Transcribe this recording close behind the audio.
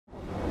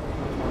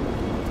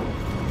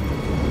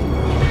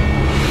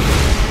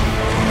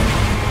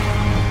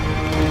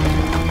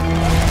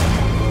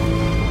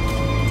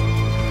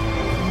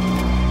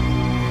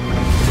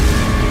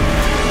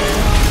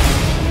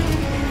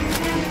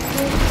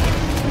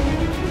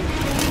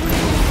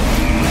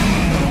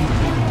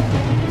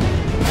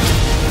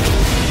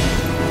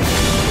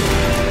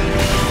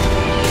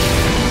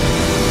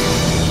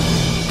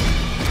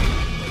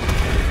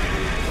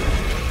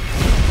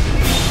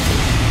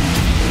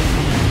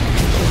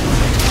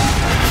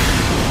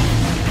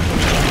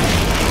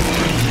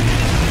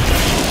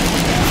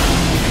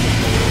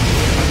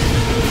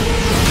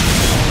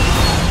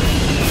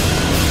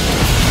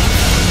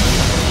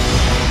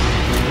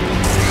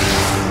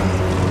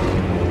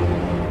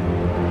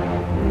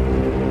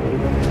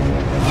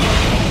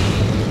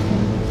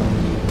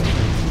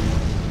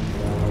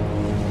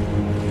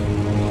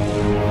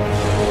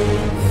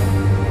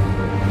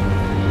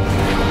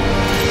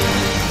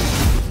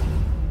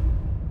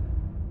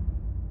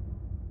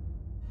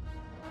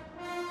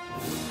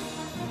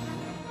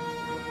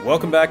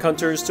Welcome back,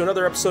 Hunters, to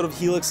another episode of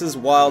Helix's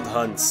Wild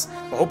Hunts.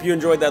 I hope you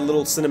enjoyed that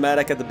little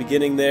cinematic at the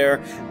beginning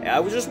there.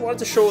 I just wanted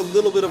to show a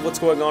little bit of what's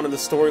going on in the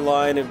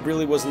storyline. It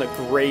really wasn't a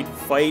great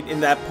fight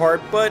in that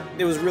part, but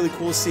it was really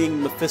cool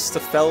seeing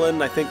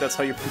Mephistophelan. I think that's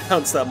how you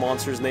pronounce that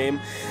monster's name.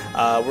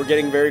 We're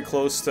getting very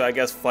close to, I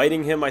guess,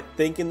 fighting him, I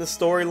think, in the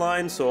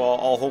storyline, so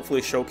I'll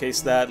hopefully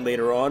showcase that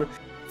later on.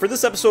 For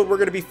this episode, we're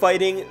going to be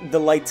fighting the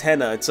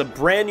Lightenna. It's a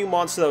brand new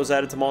monster that was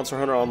added to Monster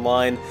Hunter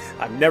Online.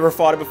 I've never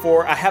fought it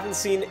before. I haven't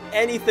seen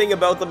anything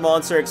about the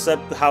monster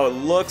except how it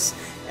looks,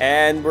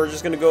 and we're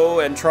just going to go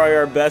and try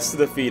our best to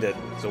defeat it.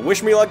 So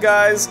wish me luck,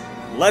 guys.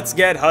 Let's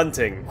get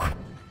hunting.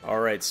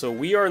 Alright, so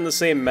we are in the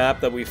same map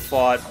that we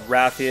fought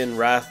Rathian,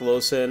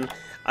 Rathlosin.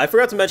 I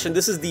forgot to mention,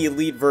 this is the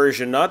Elite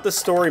version, not the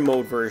story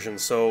mode version.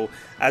 So,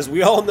 as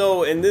we all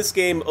know, in this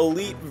game,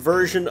 Elite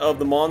version of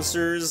the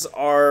monsters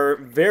are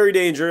very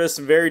dangerous,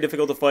 very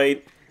difficult to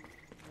fight.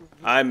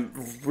 I'm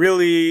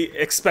really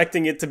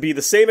expecting it to be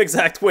the same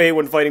exact way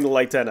when fighting the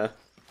Lightenna.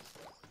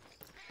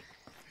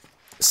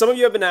 Some of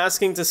you have been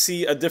asking to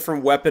see a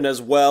different weapon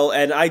as well,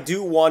 and I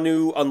do want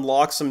to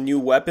unlock some new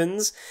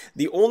weapons.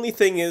 The only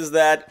thing is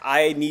that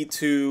I need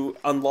to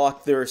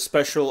unlock their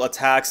special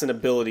attacks and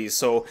abilities,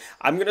 so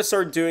I'm going to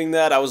start doing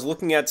that. I was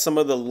looking at some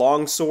of the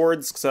long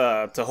swords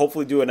to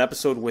hopefully do an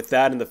episode with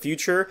that in the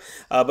future,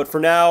 but for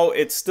now,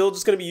 it's still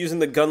just going to be using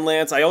the gun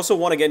lance. I also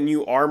want to get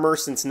new armor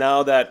since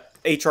now that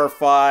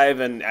HR5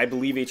 and I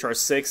believe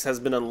HR6 has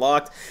been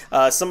unlocked.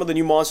 Some of the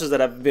new monsters that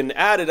have been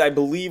added, I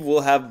believe,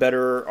 will have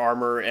better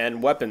armor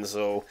and weapons,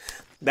 so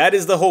that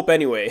is the hope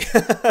anyway.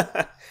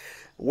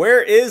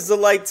 Where is the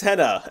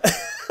Lightenna?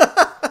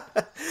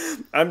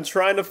 I'm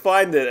trying to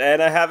find it,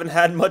 and I haven't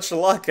had much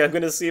luck. I'm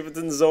going to see if it's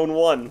in Zone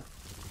 1.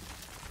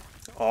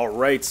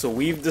 Alright, so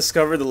we've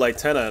discovered the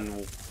Lightenna,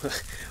 and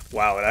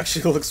wow, it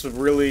actually looks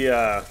really,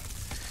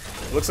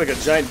 looks like a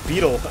giant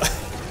beetle.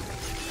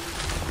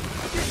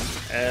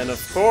 And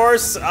of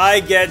course,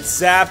 I get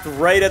zapped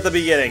right at the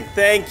beginning.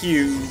 Thank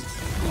you.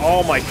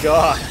 Oh my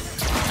god.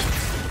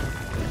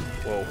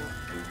 Whoa.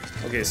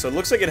 Okay, so it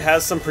looks like it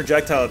has some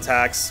projectile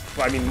attacks.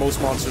 I mean, most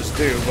monsters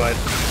do, but...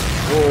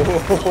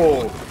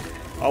 Whoa.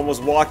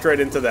 Almost walked right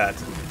into that.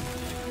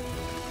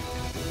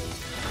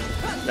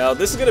 Now,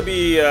 this is going to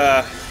be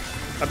a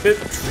bit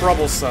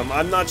troublesome.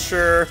 I'm not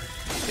sure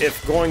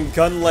if going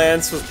gun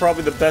lance was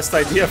probably the best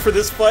idea for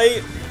this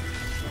fight.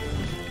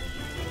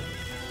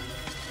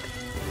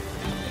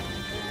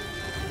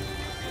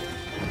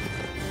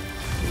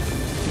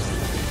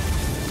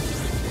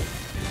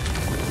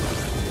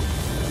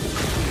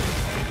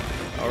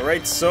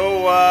 Alright,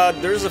 so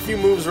there's a few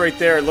moves right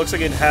there. It looks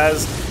like it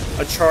has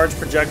a charged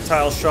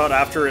projectile shot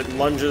after it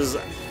lunges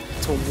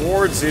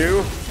towards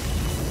you.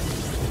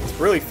 It's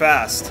really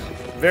fast.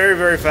 Very,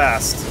 very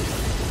fast.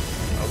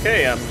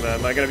 Okay, am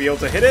I going to be able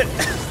to hit it?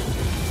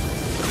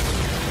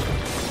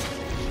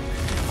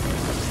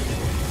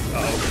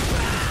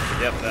 Uh-oh.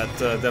 Yep,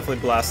 that definitely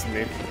blasted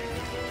me.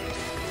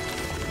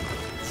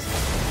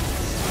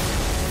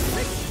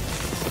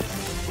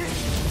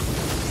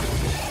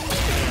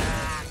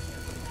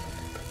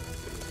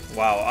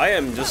 Wow, I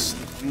am just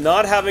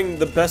not having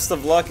the best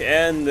of luck,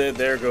 and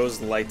there goes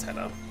the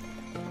Lightenna.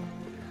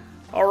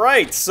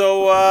 Alright,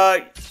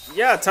 so,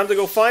 yeah, time to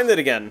go find it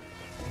again.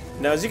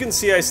 Now, as you can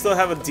see, I still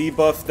have a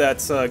debuff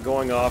that's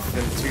going off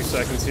in 2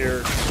 seconds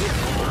here.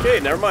 Okay,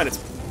 never mind, it's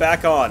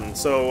back on.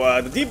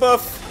 So, the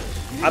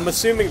debuff, I'm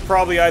assuming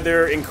probably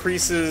either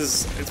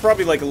increases... It's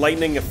probably like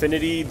lightning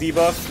affinity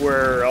debuff,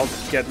 where I'll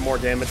get more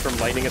damage from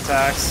lightning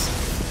attacks.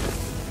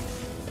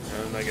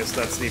 I guess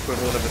that's the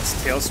equivalent of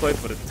its tail swipe,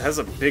 but it has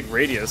a big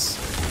radius.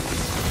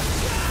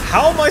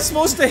 How am I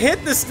supposed to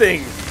hit this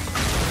thing?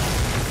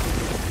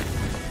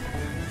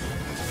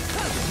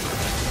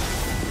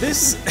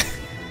 This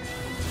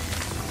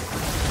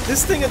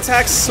thing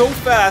attacks so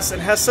fast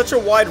and has such a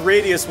wide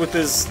radius with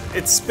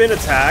its spin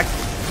attack.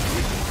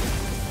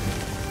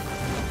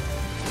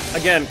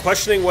 Again,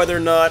 questioning whether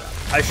or not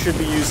I should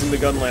be using the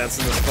gun lance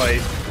in this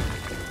fight.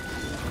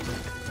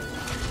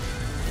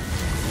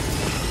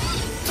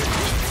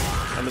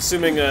 I'm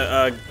assuming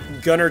a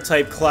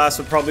gunner-type class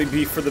would probably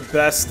be for the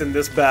best in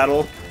this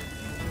battle.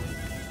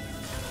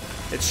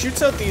 It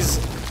shoots out these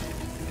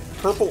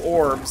purple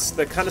orbs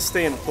that kind of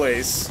stay in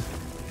place.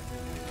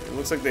 It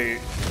looks like they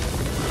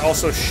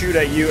also shoot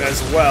at you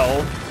as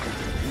well.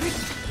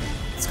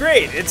 It's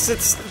great!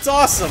 It's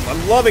awesome!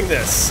 I'm loving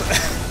this!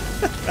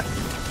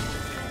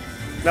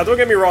 Now, don't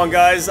get me wrong,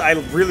 guys. I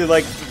really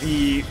like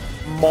the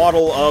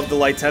model of the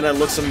Lightenna. It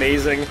looks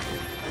amazing.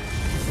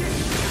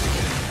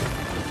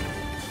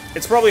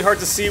 It's probably hard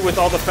to see with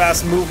all the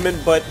fast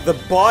movement, but the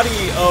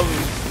body of...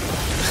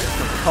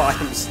 God,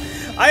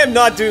 I am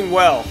not doing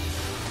well.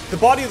 The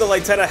body of the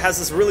Lightenna has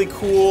this really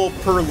cool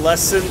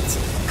pearlescent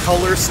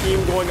color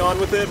scheme going on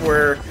with it,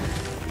 where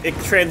it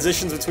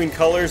transitions between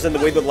colors, and the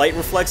way the light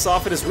reflects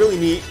off it is really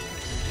neat.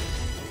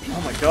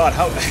 Oh my god,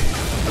 how...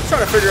 I'm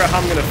trying to figure out how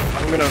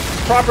I'm gonna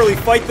properly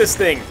fight this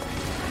thing.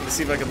 Let's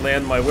see if I can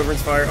land my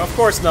Wyvern's Fire. Of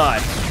course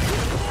not.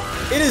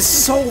 It is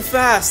so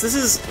fast. This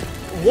is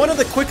one of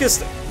the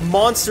quickest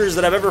monsters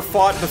that I've ever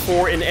fought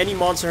before in any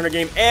Monster Hunter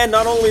game, and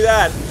not only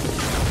that,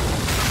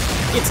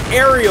 it's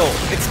aerial.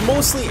 It's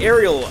mostly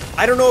aerial.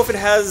 I don't know if it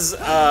has,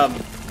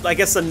 I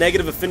guess, a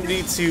negative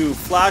affinity to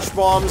flash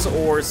bombs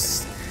or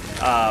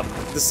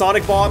the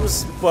sonic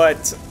bombs,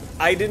 but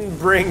I didn't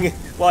bring...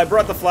 Well, I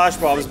brought the flash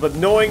bombs, but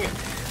knowing...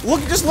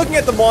 Just looking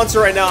at the monster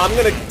right now, I'm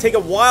gonna take a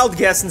wild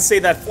guess and say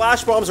that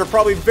flash bombs are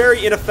probably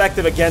very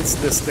ineffective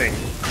against this thing.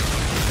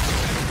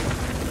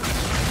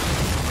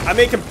 I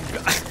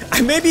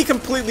may be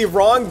completely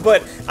wrong,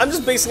 but I'm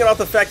just basing it off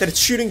the fact that it's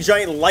shooting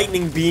giant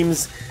lightning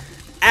beams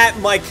at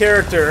my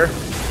character.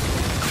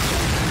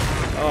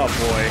 Oh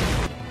boy.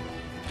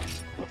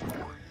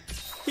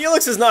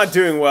 Helix is not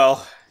doing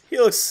well.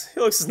 Helix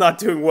is not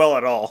doing well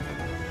at all.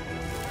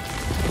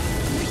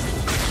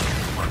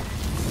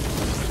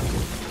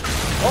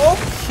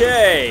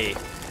 Okay.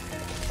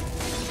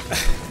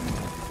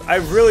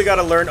 I've really got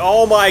to learn.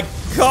 Oh my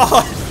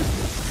god.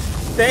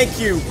 Thank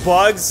you,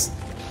 bugs.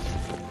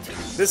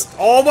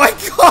 Oh my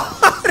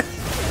god.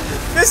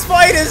 This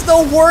fight is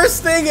the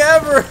worst thing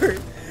ever.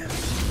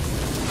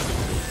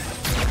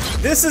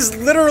 This is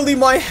literally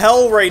my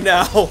hell right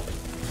now.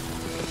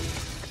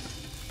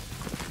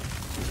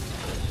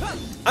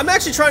 I'm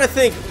actually trying to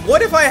think,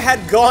 what if I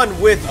had gone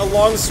with a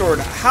longsword?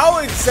 How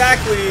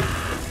exactly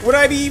would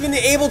I be even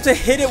able to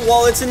hit it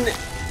while it's in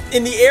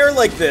the air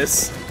like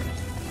this?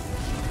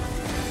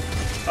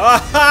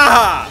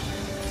 Aha!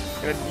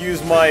 I'm gonna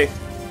use my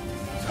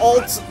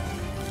ult,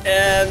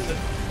 and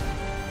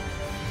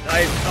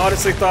I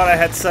honestly thought I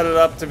had set it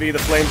up to be the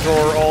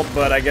flamethrower ult,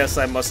 but I guess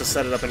I must have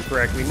set it up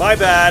incorrectly. My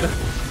bad.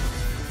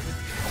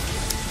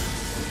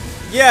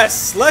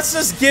 Yes, let's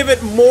just give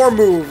it more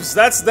moves.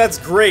 That's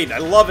great. I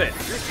love it.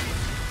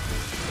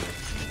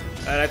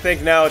 And I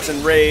think now it's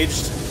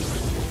enraged.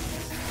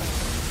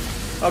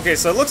 Okay,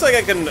 so it looks like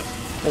I can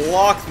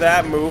block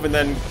that move and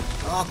then...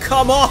 Oh,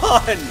 come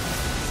on!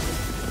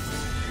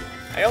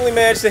 I only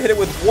managed to hit it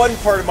with one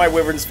part of my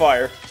Wyvern's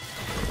Fire.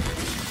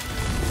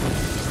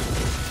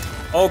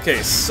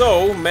 Okay,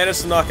 so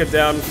managed to knock it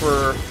down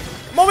for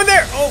a moment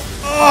there.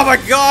 Oh my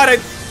god!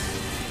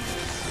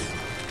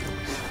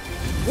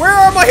 Where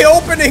are my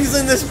openings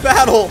in this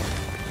battle?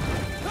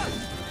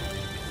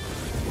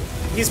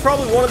 He's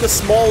probably one of the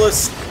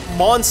smallest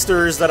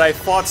monsters that I've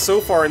fought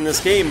so far in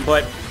this game,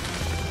 but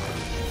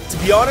to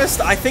be honest,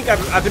 I think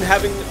I've been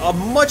having a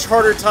much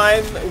harder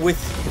time with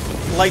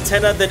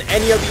Lightenna than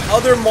any of the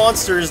other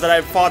monsters that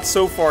I've fought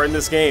so far in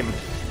this game.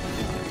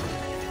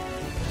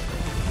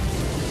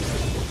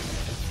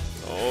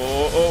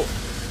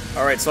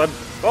 Alright, so it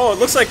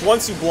looks like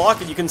once you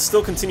block it, you can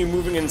still continue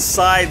moving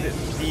inside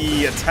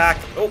the attack.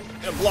 Oh,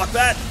 block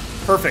that.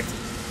 Perfect.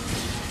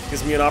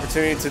 Gives me an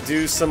opportunity to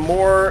do some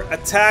more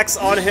attacks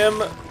on him.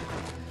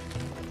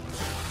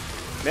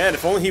 Man,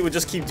 if only he would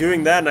just keep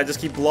doing that and I just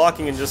keep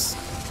blocking and just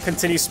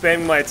continue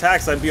spamming my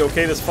attacks, I'd be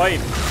okay this fight.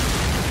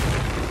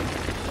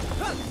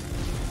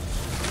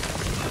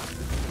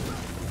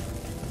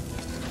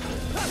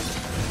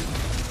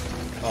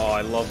 Oh,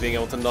 I love being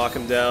able to knock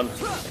him down.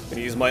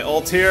 Gonna use my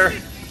ult here.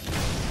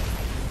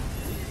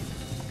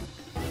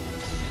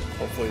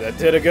 Hopefully that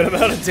did a good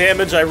amount of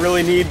damage. I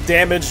really need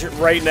damage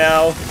right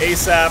now,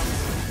 ASAP.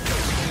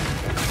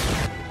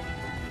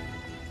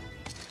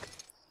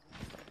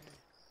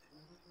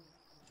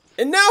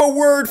 And now a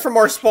word from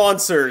our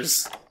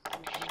sponsors.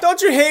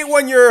 Don't you hate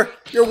when your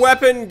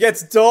weapon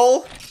gets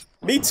dull?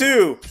 Me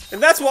too.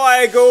 And that's why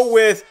I go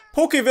with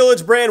Poke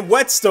Village brand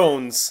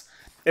Whetstones.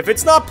 If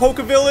it's not Poke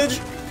Village,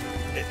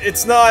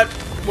 it's not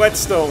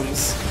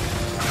Whetstones.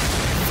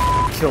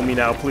 Kill me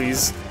now,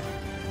 please.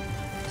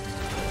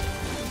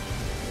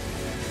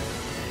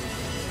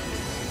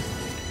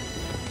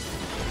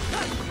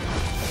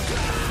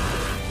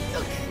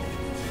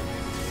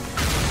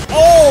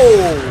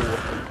 Oh!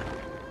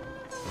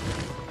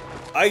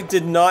 I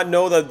did not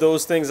know that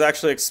those things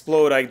actually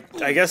explode.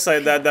 I guess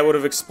that would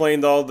have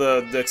explained all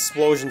the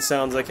explosion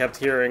sounds I kept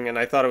hearing, and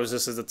I thought it was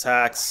just his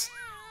attacks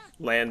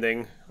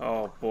landing.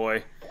 Oh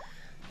boy.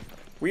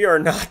 We are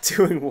not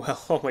doing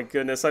well. Oh my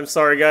goodness. I'm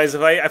sorry guys.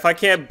 If I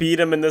can't beat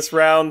him in this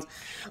round,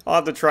 I'll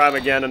have to try him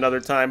again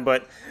another time,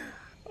 but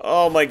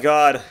oh my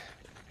god.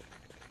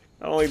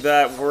 Not only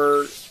that,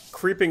 we're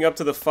creeping up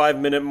to the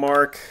 5-minute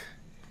mark.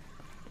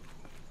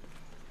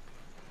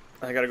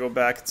 I gotta go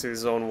back to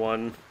zone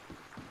 1.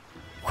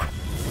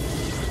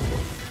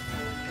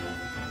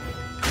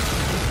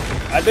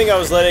 I think I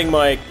was letting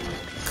my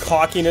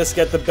cockiness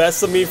get the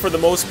best of me for the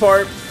most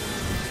part.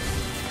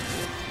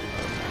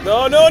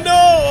 No, no, no!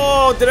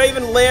 Oh, did I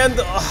even land?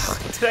 Oh,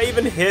 did I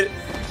even hit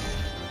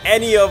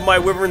any of my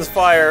Wyvern's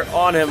Fire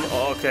on him?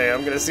 Oh, okay,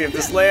 I'm gonna see if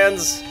this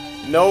lands.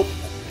 Nope.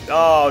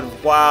 Oh,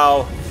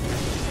 wow.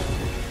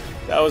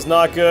 That was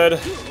not good.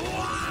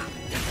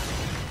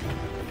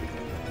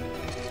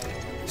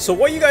 So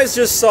what you guys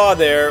just saw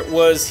there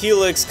was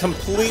Helix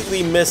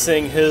completely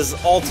missing his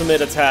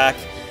ultimate attack.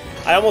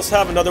 I almost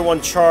have another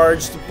one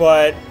charged,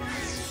 but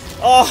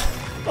oh,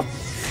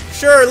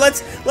 sure.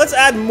 Let's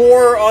add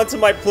more onto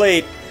my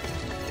plate.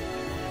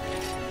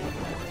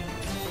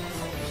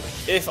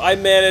 if I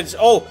manage...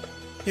 Oh!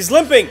 He's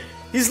limping!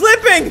 He's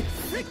limping!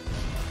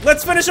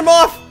 Let's finish him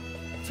off!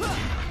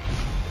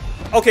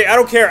 Okay, I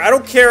don't care. I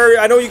don't care.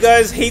 I know you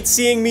guys hate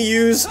seeing me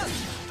use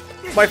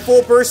my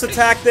full burst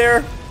attack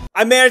there.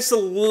 I managed to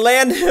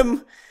land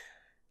him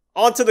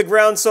onto the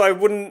ground so I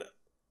wouldn't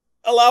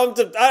allow him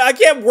to... I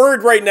can't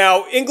word right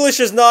now. English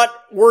is not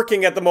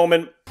working at the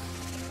moment.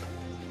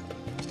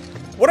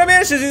 What I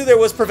managed to do there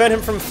was prevent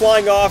him from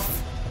flying off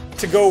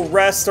to go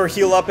rest or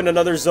heal up in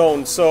another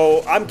zone.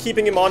 So I'm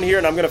keeping him on here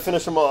and I'm going to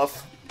finish him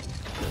off.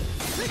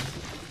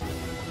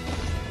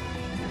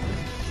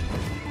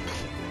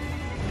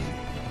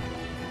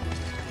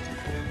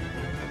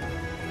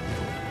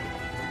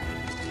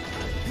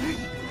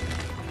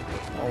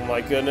 Oh my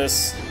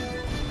goodness.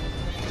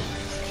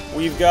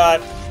 We've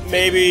got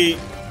maybe...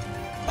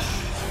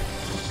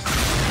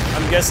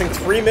 I'm guessing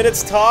 3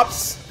 minutes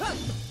tops.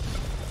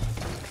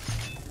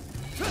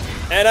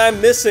 And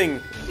I'm missing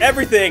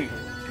everything.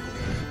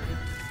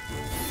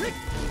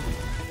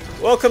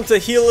 Welcome to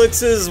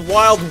Helix's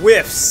Wild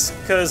Whiffs,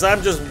 because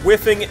I'm just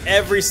whiffing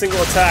every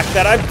single attack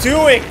that I'm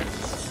doing.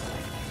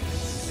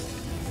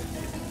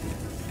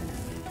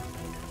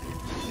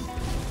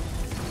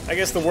 I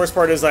guess the worst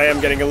part is I am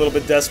getting a little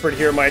bit desperate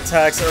here. My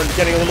attacks are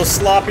getting a little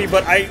sloppy,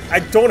 but I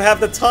don't have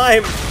the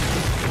time.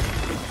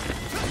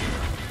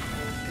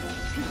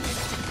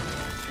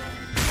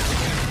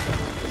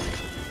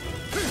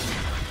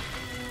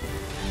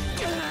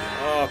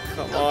 Oh,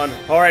 come on.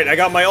 Alright, I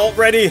got my ult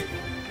ready.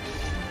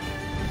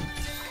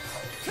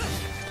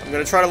 I'm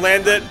gonna try to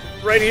land it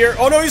right here.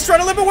 Oh no, he's trying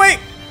to limp away!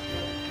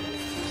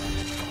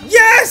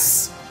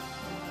 Yes!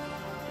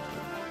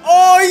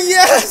 Oh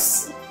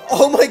yes!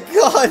 Oh my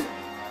god!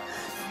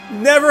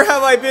 Never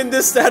have I been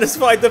this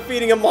satisfied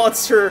defeating a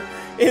monster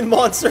in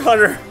Monster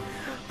Hunter.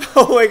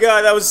 Oh my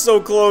god, that was so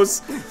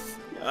close.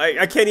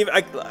 I can't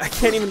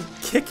even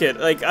kick it.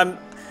 Like I'm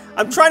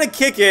trying to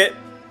kick it,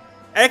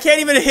 and I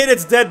can't even hit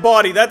its dead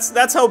body.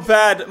 That's how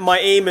bad my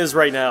aim is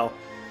right now.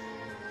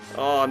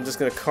 Oh, I'm just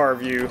gonna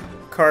carve you.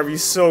 Carve you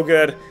so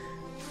good.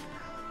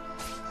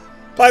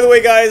 By the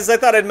way, guys, I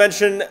thought I'd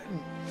mention,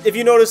 if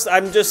you noticed,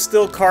 I'm just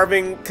still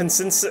carving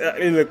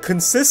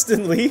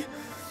consistently.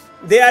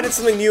 They added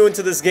something new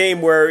into this game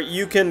where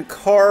you can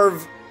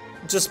carve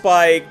just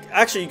by...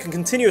 Actually, you can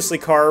continuously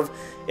carve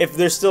if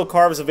there's still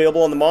carves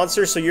available on the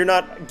monster, so you're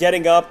not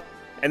getting up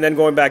and then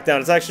going back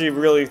down. It's actually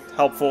really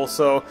helpful,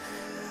 so...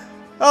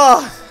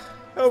 I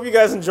hope you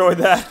guys enjoyed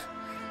that.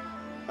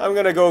 I'm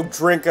gonna go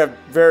drink a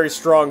very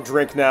strong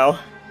drink now.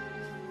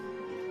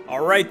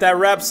 Alright, that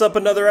wraps up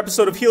another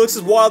episode of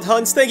Helix's Wild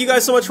Hunts. Thank you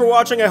guys so much for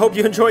watching. I hope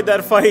you enjoyed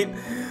that fight.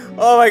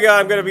 Oh my god,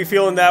 I'm gonna be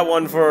feeling that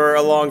one for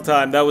a long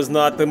time. That was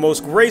not the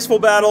most graceful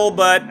battle,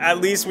 but at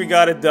least we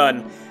got it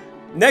done.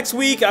 Next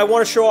week, I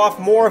want to show off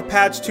more of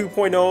Patch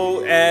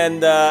 2.0,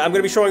 and I'm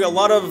gonna be showing a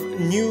lot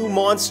of new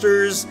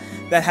monsters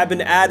that have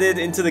been added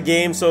into the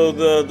game. So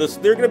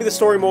they're gonna be the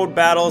story mode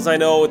battles. I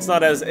know it's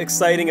not as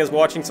exciting as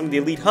watching some of the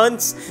elite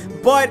hunts,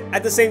 but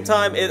at the same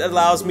time, it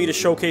allows me to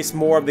showcase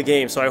more of the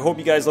game. So I hope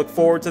you guys look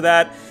forward to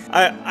that.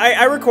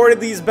 I recorded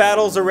these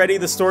battles already,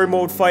 the story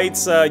mode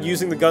fights,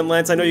 using the gun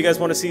lance. I know you guys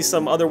want to see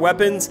some other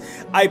weapons.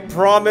 I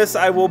promise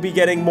I will be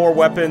getting more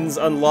weapons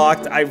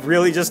unlocked. I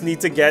really just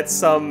need to get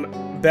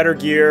some better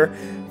gear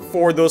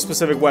for those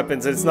specific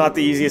weapons. It's not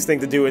the easiest thing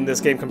to do in this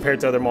game compared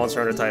to other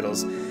Monster Hunter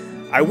titles.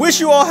 I wish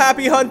you all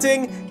happy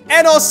hunting,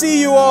 and I'll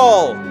see you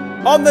all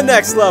on the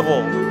next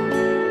level.